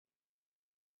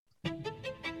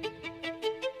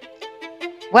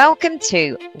Welcome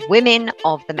to Women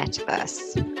of the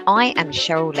Metaverse. I am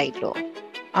Cheryl Laidlaw.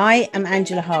 I am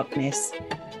Angela Harkness.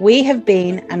 We have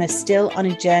been and are still on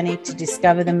a journey to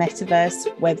discover the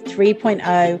metaverse, Web 3.0,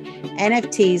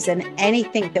 NFTs, and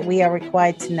anything that we are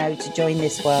required to know to join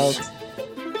this world.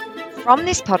 From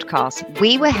this podcast,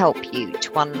 we will help you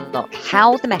to unlock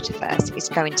how the metaverse is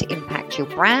going to impact your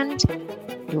brand,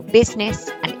 your business,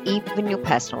 and even your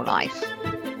personal life.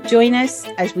 Join us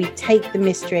as we take the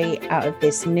mystery out of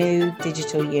this new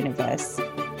digital universe.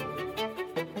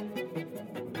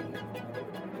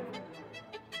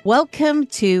 Welcome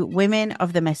to Women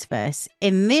of the Metaverse.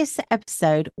 In this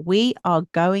episode, we are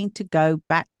going to go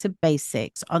back to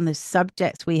basics on the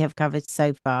subjects we have covered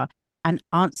so far and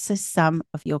answer some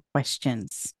of your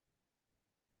questions.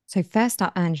 So first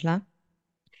up, Angela,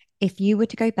 if you were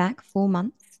to go back 4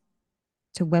 months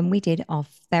to when we did our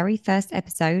very first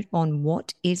episode on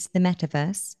what is the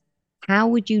metaverse, how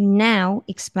would you now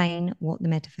explain what the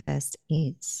metaverse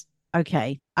is?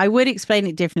 Okay, I would explain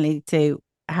it differently to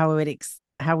how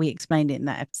we explained it in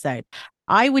that episode.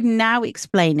 I would now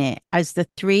explain it as the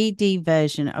 3D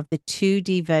version of the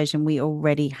 2D version we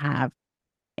already have.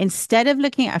 Instead of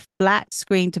looking at a flat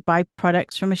screen to buy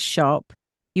products from a shop,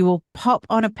 you will pop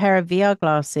on a pair of VR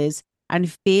glasses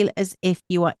and feel as if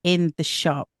you are in the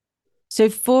shop. So,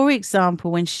 for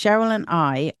example, when Cheryl and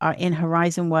I are in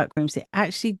Horizon Workrooms, it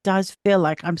actually does feel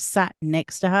like I'm sat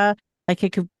next to her, like I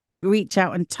could reach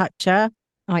out and touch her.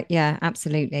 Yeah,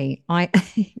 absolutely.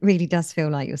 It really does feel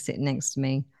like you're sitting next to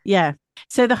me. Yeah.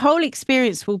 So the whole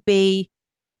experience will be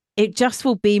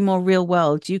more real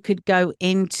world. You could go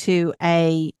into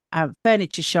a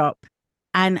furniture shop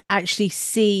and actually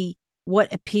see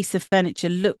what a piece of furniture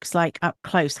looks like up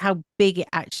close, how big it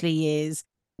actually is,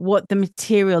 what the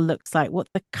material looks like, what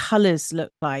the colors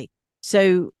look like.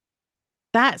 So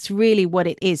that's really what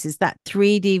it is that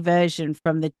 3D version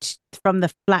from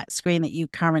the flat screen that you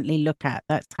currently look at.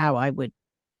 That's how I would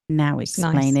now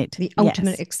explain it. The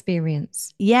ultimate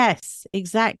experience. Yes,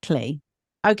 exactly.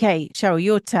 Okay, Cheryl,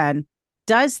 your turn.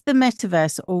 Does the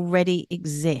metaverse already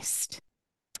exist?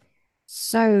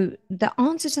 So the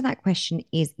answer to that question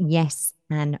is yes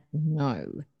and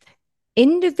no.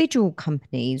 Individual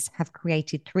companies have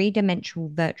created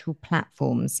three-dimensional virtual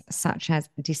platforms such as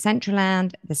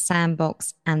Decentraland, the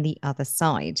Sandbox, and the Other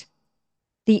Side.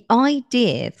 The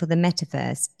idea for the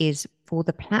metaverse is for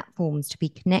the platforms to be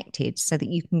connected so that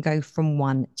you can go from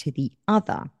one to the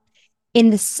other. In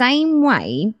the same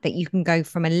way that you can go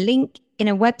from a link in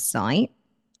a website,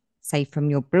 say from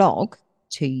your blog,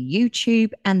 to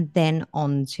YouTube and then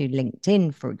on to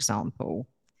LinkedIn, for example.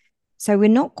 So we're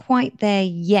not quite there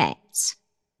yet,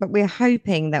 but we're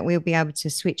hoping that we'll be able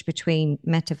to switch between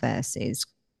metaverses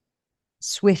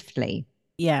swiftly.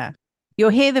 Yeah. You'll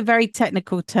hear the very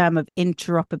technical term of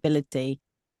interoperability.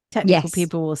 Technical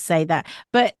people will say that.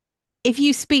 But if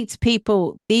you speak to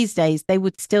people these days, they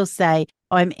would still say,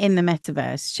 oh, I'm in the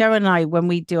metaverse. Cheryl and I, when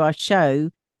we do our show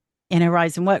in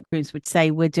Horizon Workrooms, would say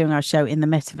we're doing our show in the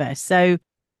metaverse. So,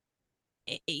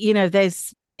 you know,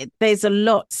 there's a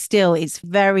lot still. It's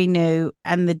very new,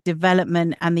 and the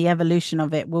development and the evolution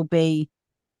of it will be,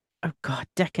 oh God,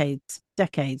 decades.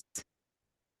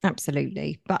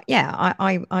 Absolutely. But yeah,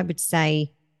 I would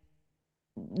say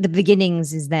the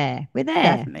beginnings is there. We're there.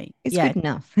 Definitely. It's good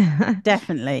enough.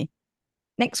 Definitely.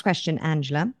 Next question,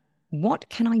 Angela. What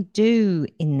can I do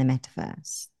in the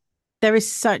metaverse? There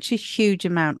is such a huge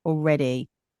amount already.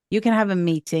 You can have a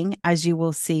meeting, as you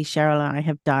will see Cheryl and I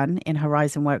have done in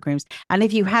Horizon Workrooms. And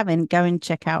if you haven't, go and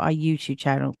check out our YouTube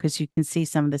channel because you can see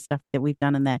some of the stuff that we've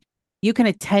done in there. You can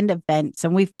attend events,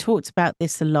 and we've talked about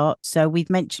this a lot. So we've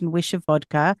mentioned Wish of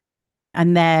Vodka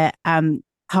and their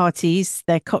parties,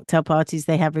 their cocktail parties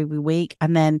they have every week.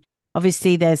 And then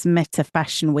obviously there's Meta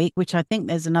Fashion Week, which I think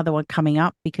there's another one coming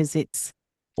up because it's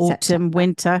autumn,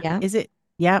 winter. Yeah. Is it?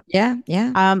 Yeah.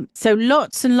 So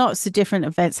lots and lots of different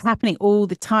events happening all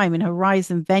the time in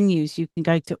Horizon venues. You can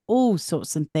go to all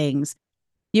sorts of things.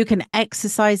 You can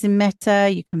exercise in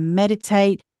Meta. You can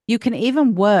meditate. You can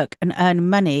even work and earn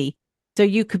money. So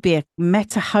you could be a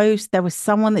Meta host. There was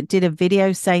someone that did a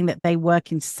video saying that they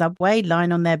work in Subway,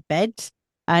 lying on their bed,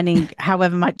 earning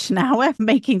however much an hour,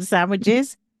 making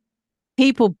sandwiches.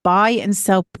 People buy and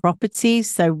sell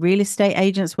properties. So real estate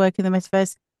agents work in the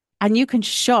metaverse. And you can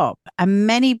shop. And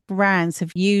many brands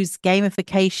have used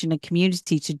gamification and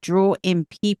community to draw in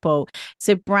people.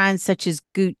 So brands such as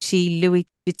Gucci, Louis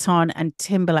Vuitton, and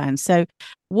Timberland. So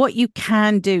what you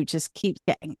can do just keeps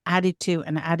getting added to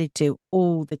and added to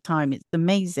all the time. It's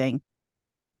amazing.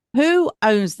 Who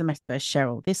owns the metaverse,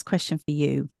 Cheryl? This question for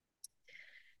you.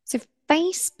 So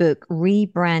Facebook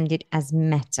rebranded as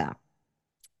Meta.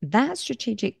 That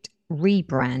strategic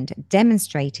rebrand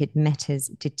demonstrated Meta's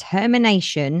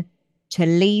determination to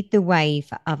lead the way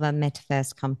for other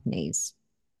metaverse companies.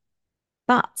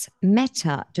 But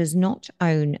Meta does not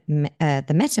own the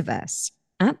metaverse.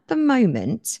 At the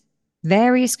moment,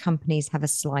 various companies have a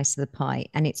slice of the pie,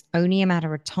 and it's only a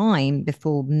matter of time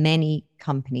before many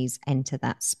companies enter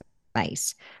that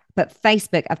space. But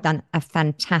Facebook have done a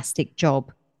fantastic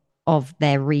job of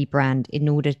their rebrand in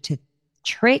order to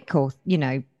trick or,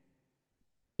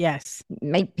 yes,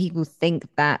 make people think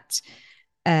that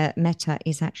Meta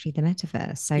is actually the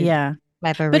metaverse. So yeah,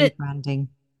 clever but rebranding.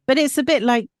 But it's a bit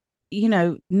like,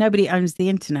 nobody owns the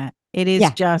internet. It is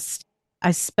just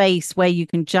a space where you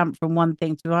can jump from one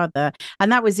thing to other.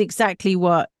 And that was exactly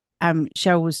what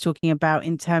Cheryl was talking about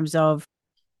in terms of,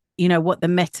 what the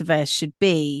metaverse should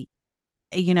be,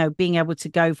 being able to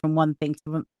go from one thing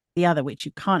to the other, which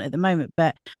you can't at the moment.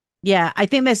 But yeah, I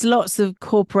think there's lots of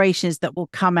corporations that will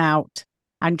come out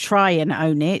and try and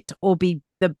own it or be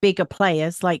the bigger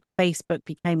players like Facebook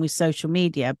became with social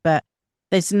media. But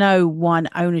there's no one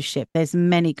ownership. There's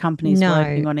many companies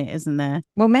working on it, isn't there?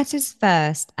 Well, Meta's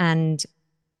first, and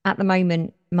at the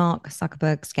moment, Mark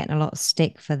Zuckerberg's getting a lot of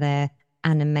stick for their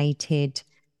animated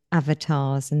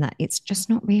avatars and that it's just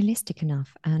not realistic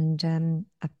enough. And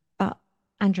but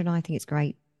Andrew and I think it's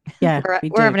great. Yeah,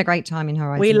 we're having a great time in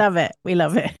Horizon. We love it. We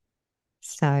love it.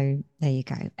 So there you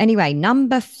go. Anyway,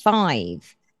 number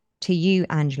 5 to you,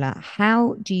 Angela.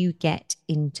 How do you get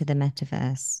into the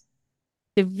metaverse?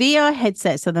 The VR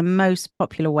headsets are the most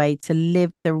popular way to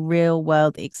live the real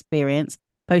world experience.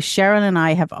 Both Cheryl and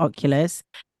I have Oculus,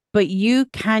 but you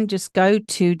can just go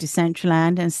to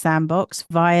Decentraland and Sandbox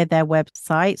via their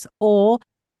websites, or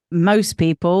most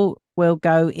people will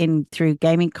go in through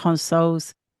gaming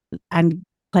consoles and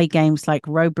play games like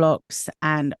Roblox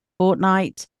and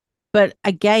Fortnite. But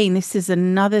again, this is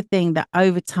another thing that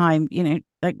over time,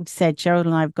 like we said, Cheryl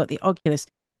and I have got the Oculus.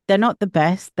 They're not the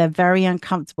best. They're very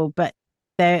uncomfortable, but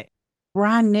they're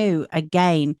brand new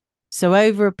again. So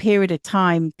over a period of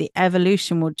time, the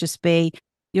evolution will just be,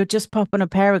 you'll just pop on a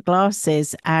pair of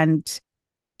glasses and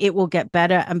it will get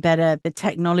better and better. The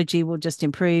technology will just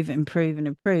improve, improve, and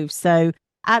improve. So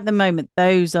at the moment,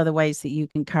 those are the ways that you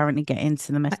can currently get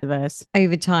into the metaverse.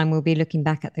 Over time, we'll be looking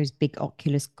back at those big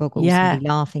Oculus goggles and be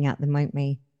laughing at them, won't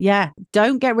we? Yeah.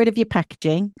 Don't get rid of your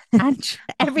packaging and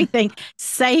everything.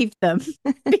 Save them.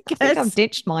 Because I think I've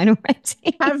ditched mine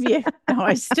already. Have you? No,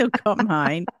 I still got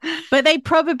mine. But they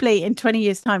probably in 20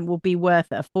 years' time will be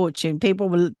worth a fortune. People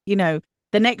will, the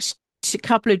next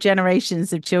couple of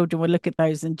generations of children will look at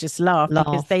those and just laugh.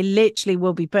 Because they literally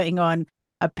will be putting on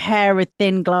a pair of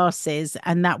thin glasses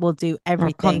and that will do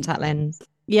everything. Or a contact lens.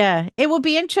 Yeah, it will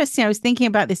be interesting. I was thinking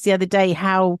about this the other day,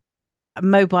 how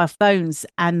mobile phones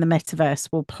and the metaverse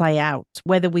will play out,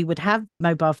 whether we would have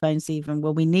mobile phones even.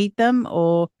 Will we need them,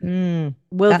 or will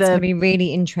that's going to be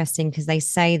really interesting because they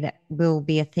say that will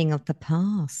be a thing of the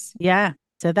past. Yeah,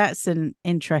 so that's an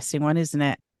interesting one, isn't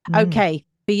it? Okay,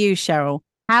 for you, Cheryl,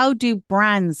 how do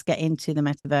brands get into the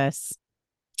metaverse?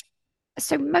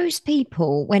 So most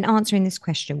people, when answering this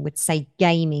question, would say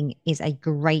gaming is a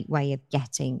great way of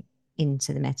getting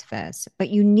into the metaverse, but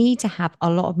you need to have a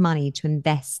lot of money to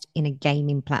invest in a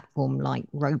gaming platform like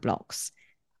Roblox.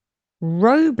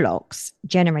 Roblox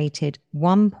generated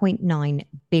 1.9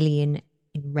 billion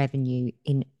in revenue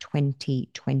in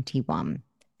 2021.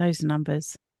 Those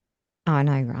numbers. I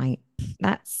know, right?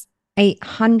 That's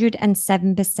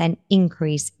 807%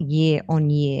 increase year on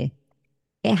year.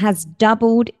 It has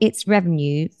doubled its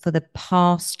revenue for the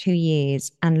past 2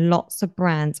 years, and lots of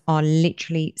brands are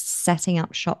literally setting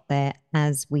up shop there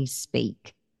as we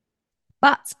speak.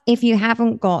 But if you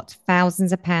haven't got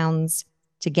thousands of pounds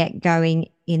to get going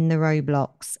in the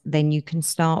Roblox, then you can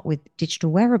start with digital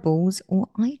wearables or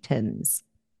items.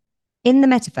 In the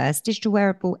metaverse, digital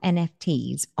wearable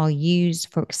NFTs are used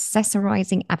for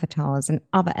accessorizing avatars and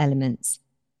other elements,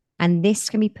 and this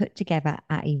can be put together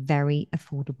at a very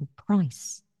affordable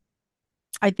price.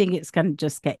 I think it's going to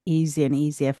just get easier and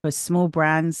easier for small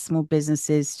brands, small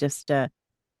businesses, just to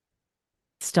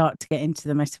start to get into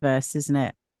the metaverse, isn't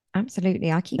it?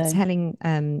 Absolutely. I keep telling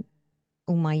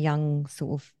all my young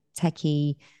sort of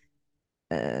techie,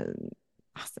 well,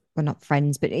 not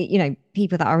friends, but,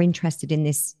 people that are interested in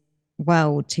this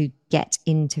world to get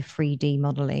into 3D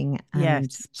modeling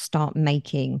and start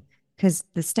making, because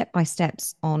the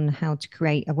step-by-steps on how to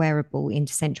create a wearable in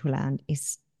Decentraland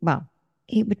is, well,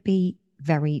 it would be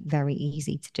very, very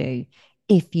easy to do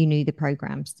if you knew the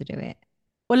programs to do it.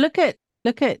 Well, look at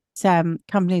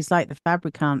companies like the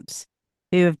Fabricants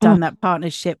who have done that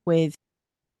partnership with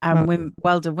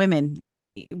Wilder Women,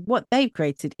 what they've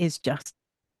created is just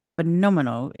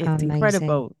phenomenal. It's amazing.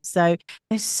 Incredible. So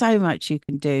there's so much you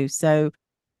can do. So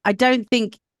I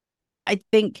think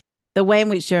the way in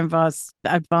which you're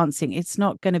advancing, it's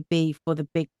not going to be for the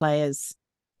big players.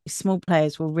 Small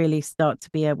players will really start to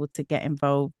be able to get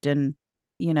involved, and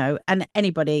and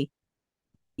anybody,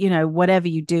 whatever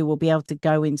you do will be able to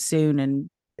go in soon and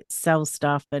sell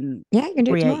stuff and you can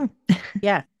do it tomorrow.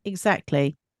 Yeah,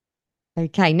 exactly.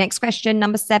 Okay, next question,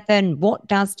 number 7. What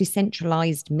does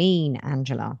decentralized mean,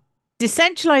 Angela?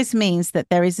 Decentralized means that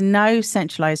there is no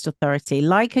centralized authority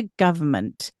like a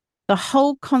government. The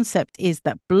whole concept is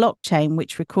that blockchain,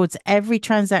 which records every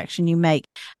transaction you make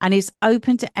and is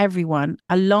open to everyone,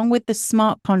 along with the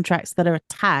smart contracts that are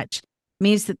attached,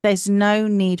 means that there's no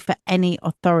need for any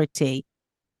authority.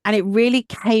 And it really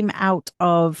came out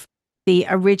of the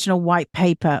original white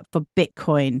paper for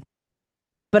Bitcoin.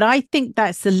 But I think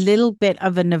that's a little bit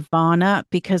of a nirvana,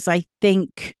 because I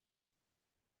think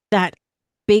that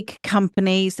big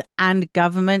companies and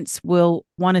governments will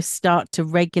want to start to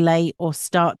regulate or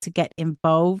start to get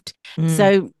involved.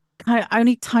 So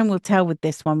only time will tell with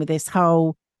this one, with this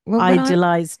whole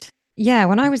idealized.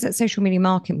 When I was at Social Media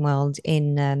Marketing World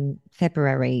in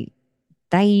February,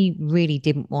 they really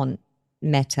didn't want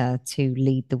Meta to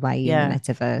lead the way in the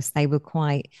metaverse. They were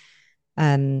quite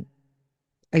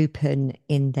open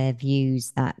in their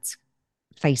views that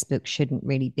Facebook shouldn't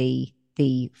really be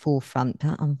the forefront,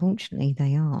 but unfortunately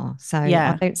they are. So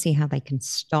I don't see how they can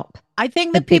stop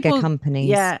the bigger companies.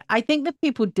 Yeah, I think the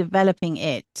people developing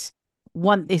it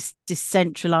want this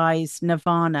decentralized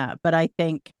nirvana, but I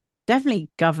think definitely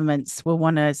governments will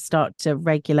want to start to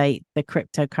regulate the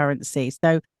cryptocurrency.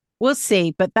 So we'll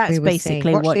see, but that's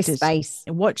basically watch this space.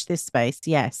 Watch this space.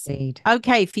 Yes. Indeed.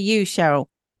 Okay, for you, Cheryl,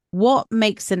 what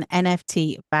makes an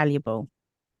NFT valuable?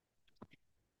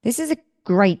 This is a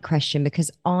great question,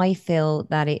 because I feel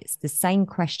that it's the same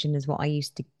question as what I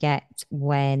used to get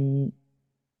when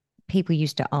people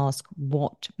used to ask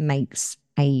what makes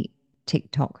a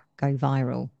TikTok go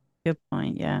viral. Good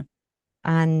point. Yeah.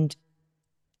 And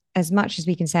as much as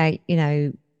we can say,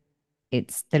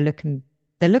 it's the look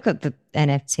of the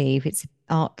NFT, if it's an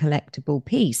art collectible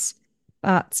piece,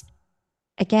 but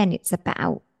again, it's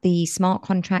about the smart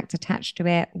contract attached to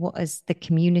it. What is the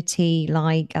community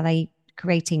like? Are they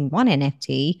creating one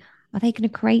NFT? Are they going to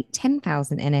create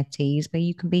 10,000 NFTs where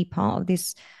you can be part of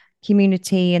this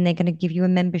community, and they're going to give you a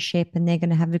membership, and they're going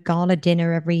to have a gala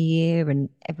dinner every year and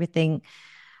everything,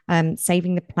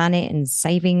 saving the planet and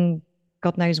saving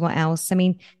God knows what else. I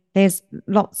mean, there's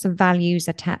lots of values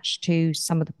attached to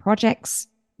some of the projects,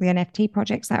 the NFT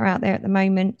projects that are out there at the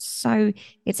moment. So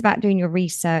it's about doing your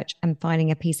research and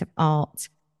finding a piece of art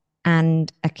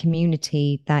and a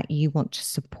community that you want to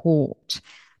support.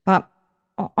 But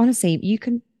honestly, you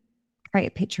can create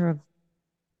a picture of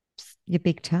your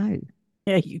big toe.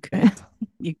 Yeah, you could.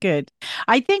 You could.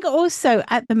 I think also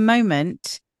at the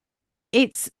moment,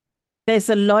 there's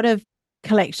a lot of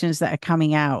collections that are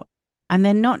coming out, and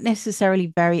they're not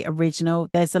necessarily very original.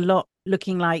 There's a lot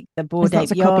looking like the Bored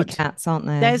Ape Yacht. Copycats, aren't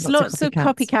there? There's lots of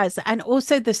copycats, and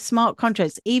also the smart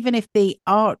contracts. Even if the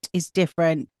art is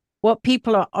different, what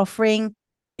people are offering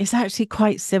is actually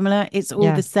quite similar. It's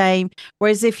all the same.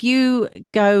 Whereas if you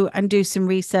go and do some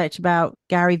research about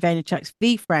Gary Vaynerchuk's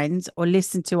VeeFriends, or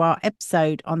listen to our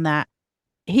episode on that,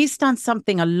 he's done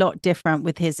something a lot different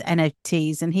with his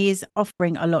NFTs, and he is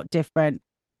offering a lot different.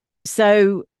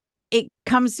 So it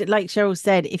comes to, like Cheryl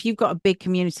said, if you've got a big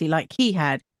community like he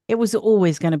had, it was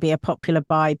always going to be a popular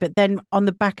buy. But then on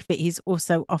the back of it, he's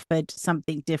also offered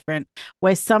something different,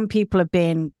 where some people are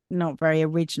being not very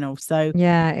original. So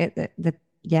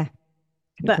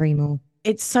but agree more.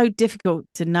 It's so difficult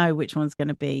to know which one's going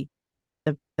to be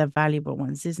the valuable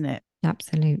ones, isn't it?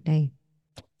 Absolutely.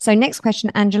 So next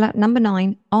question, Angela, number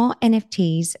 9, are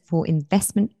NFTs for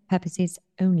investment purposes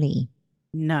only?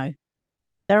 No.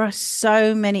 There are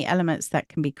so many elements that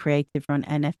can be created from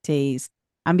NFTs.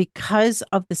 And because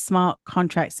of the smart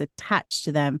contracts attached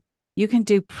to them, you can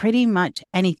do pretty much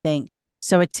anything.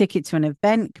 So a ticket to an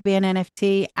event could be an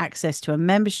NFT, access to a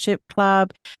membership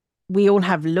club. We all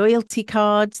have loyalty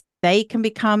cards. They can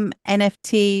become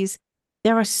NFTs.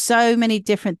 There are so many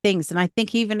different things. And I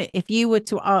think even if you were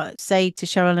to say to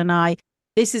Cheryl and I,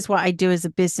 this is what I do as a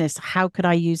business, how could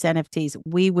I use NFTs?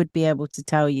 We would be able to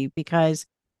tell you, because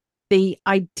the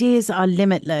ideas are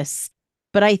limitless.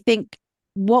 But I think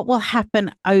what will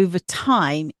happen over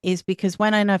time is, because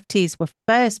when NFTs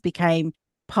first became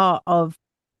part of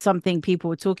something people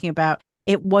were talking about,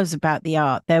 it was about the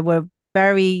art. There were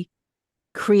very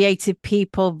creative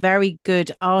people, very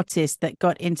good artists that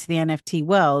got into the NFT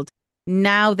world.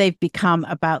 Now they've become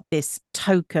about this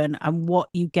token and what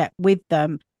you get with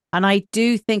them. And I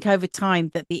do think over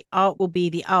time that the art will be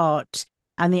the art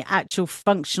and the actual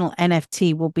functional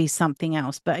NFT will be something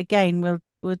else. But again,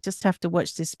 we'll just have to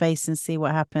watch this space and see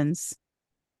what happens.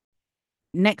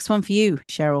 Next one for you,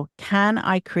 Cheryl. Can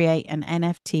I create an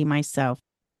NFT myself?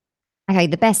 Okay,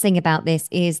 the best thing about this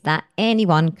is that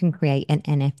anyone can create an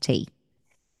NFT.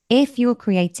 If you're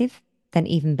creative, then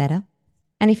even better.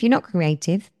 And if you're not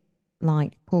creative,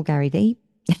 like poor Gary Vee.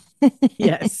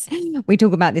 Yes. We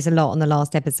talk about this a lot on the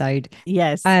last episode.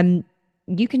 Yes.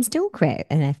 You can still create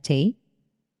an NFT.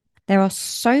 There are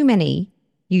so many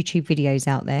YouTube videos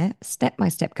out there,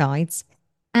 step-by-step guides.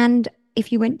 And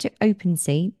if you went to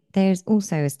OpenSea, there's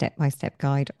also a step-by-step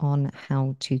guide on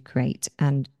how to create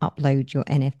and upload your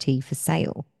NFT for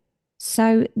sale.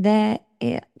 So there's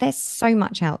so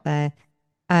much out there.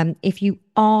 If you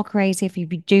are creative, if you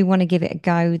do want to give it a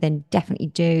go, then definitely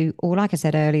do. Or like I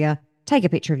said earlier, take a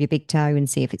picture of your big toe and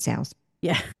see if it sells.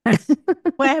 Yeah.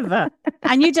 Whatever.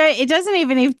 And it doesn't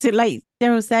even have to, like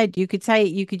Cheryl said, you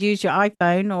could use your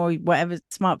iPhone or whatever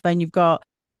smartphone you've got,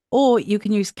 or you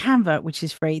can use Canva, which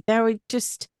is free.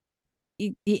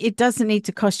 It doesn't need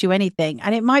to cost you anything.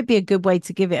 And it might be a good way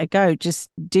to give it a go. Just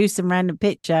do some random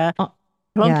picture,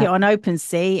 plonk it on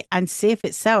OpenSea and see if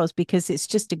it sells, because it's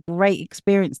just a great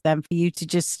experience then for you to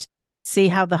just see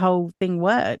how the whole thing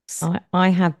works. I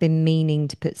have been meaning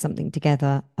to put something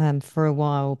together for a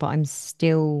while, but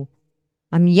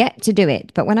I'm yet to do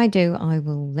it. But when I do, I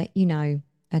will let you know.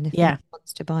 And if anyone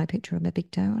wants to buy a picture of my big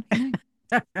toe, I don't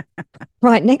know.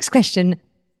 Right, next question.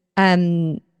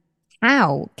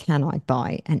 How can I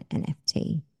buy an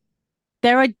NFT?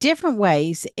 There are different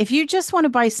ways. If you just want to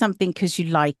buy something because you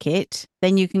like it,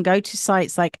 then you can go to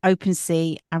sites like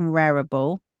OpenSea and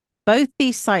Rarible. Both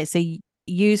these sites are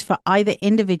used for either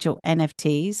individual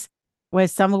NFTs, where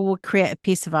someone will create a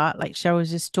piece of art like Cheryl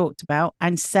just talked about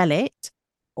and sell it,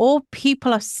 or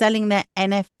people are selling their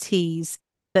NFTs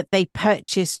that they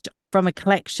purchased from a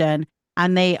collection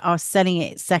and they are selling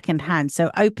it secondhand. So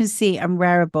OpenSea and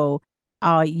Rarible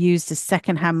are used as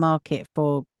secondhand market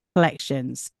for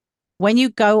collections. When you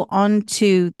go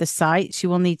onto the sites, you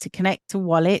will need to connect a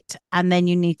wallet and then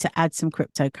you need to add some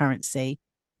cryptocurrency.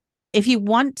 If you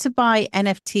want to buy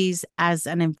NFTs as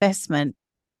an investment,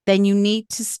 then you need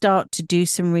to start to do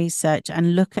some research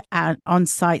and look at on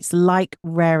sites like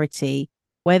Rarity,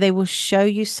 where they will show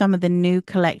you some of the new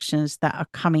collections that are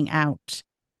coming out.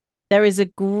 There is a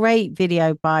great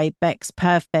video by Bex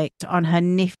Perfect on her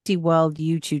Nifty World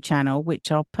YouTube channel,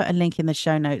 which I'll put a link in the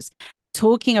show notes,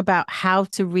 talking about how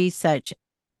to research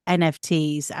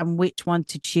NFTs and which one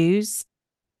to choose.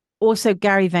 Also,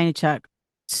 Gary Vaynerchuk,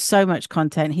 so much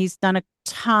content. He's done a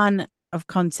ton of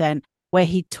content where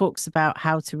he talks about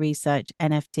how to research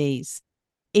NFTs.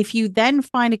 If you then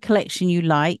find a collection you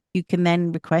like, you can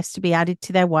then request to be added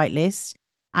to their whitelist,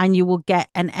 and you will get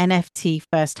an NFT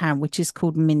firsthand, which is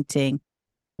called minting,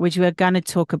 which we're going to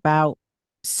talk about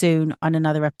soon on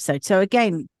another episode. So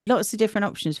again, lots of different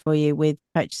options for you with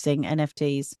purchasing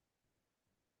NFTs.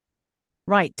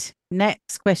 Right.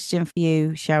 Next question for you,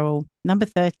 Cheryl. Number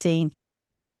 13.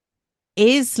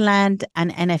 Is land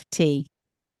an NFT?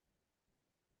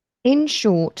 In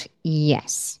short,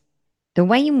 yes. The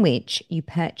way in which you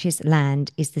purchase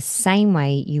land is the same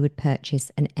way you would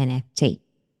purchase an NFT.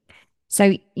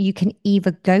 So you can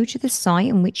either go to the site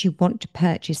in which you want to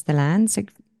purchase the land. So,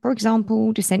 for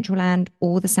example, Decentraland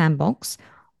or the Sandbox,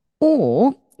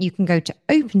 or you can go to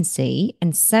OpenSea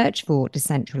and search for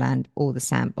Decentraland or the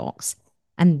Sandbox,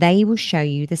 and they will show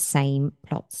you the same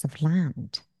plots of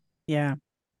land. Yeah.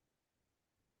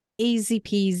 Easy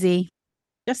peasy.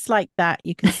 Just like that,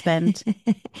 you can spend.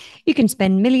 You can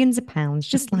spend millions of pounds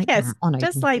just like that on OpenSea.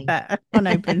 Just like that on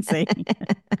OpenSea.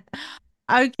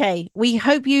 Okay, we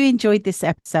hope you enjoyed this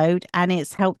episode and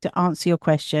it's helped to answer your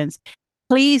questions.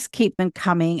 Please keep them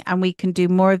coming and we can do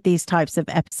more of these types of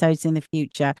episodes in the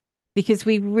future, because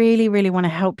we really, really want to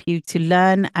help you to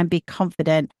learn and be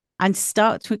confident and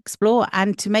start to explore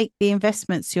and to make the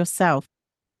investments yourself.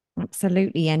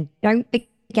 Absolutely. And don't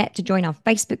forget to join our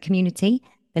Facebook community.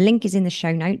 The link is in the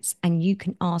show notes and you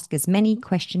can ask as many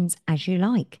questions as you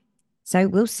like. So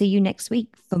we'll see you next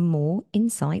week for more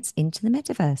insights into the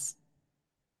metaverse.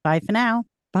 Bye for now.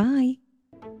 Bye.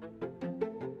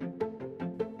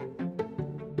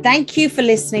 Thank you for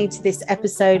listening to this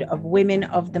episode of Women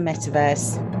of the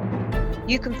Metaverse.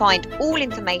 You can find all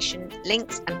information,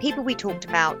 links, and people we talked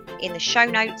about in the show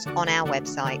notes on our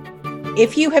website.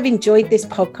 If you have enjoyed this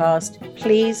podcast,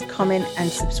 please comment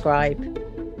and subscribe.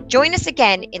 Join us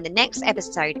again in the next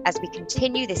episode as we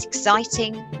continue this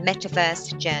exciting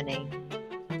metaverse journey.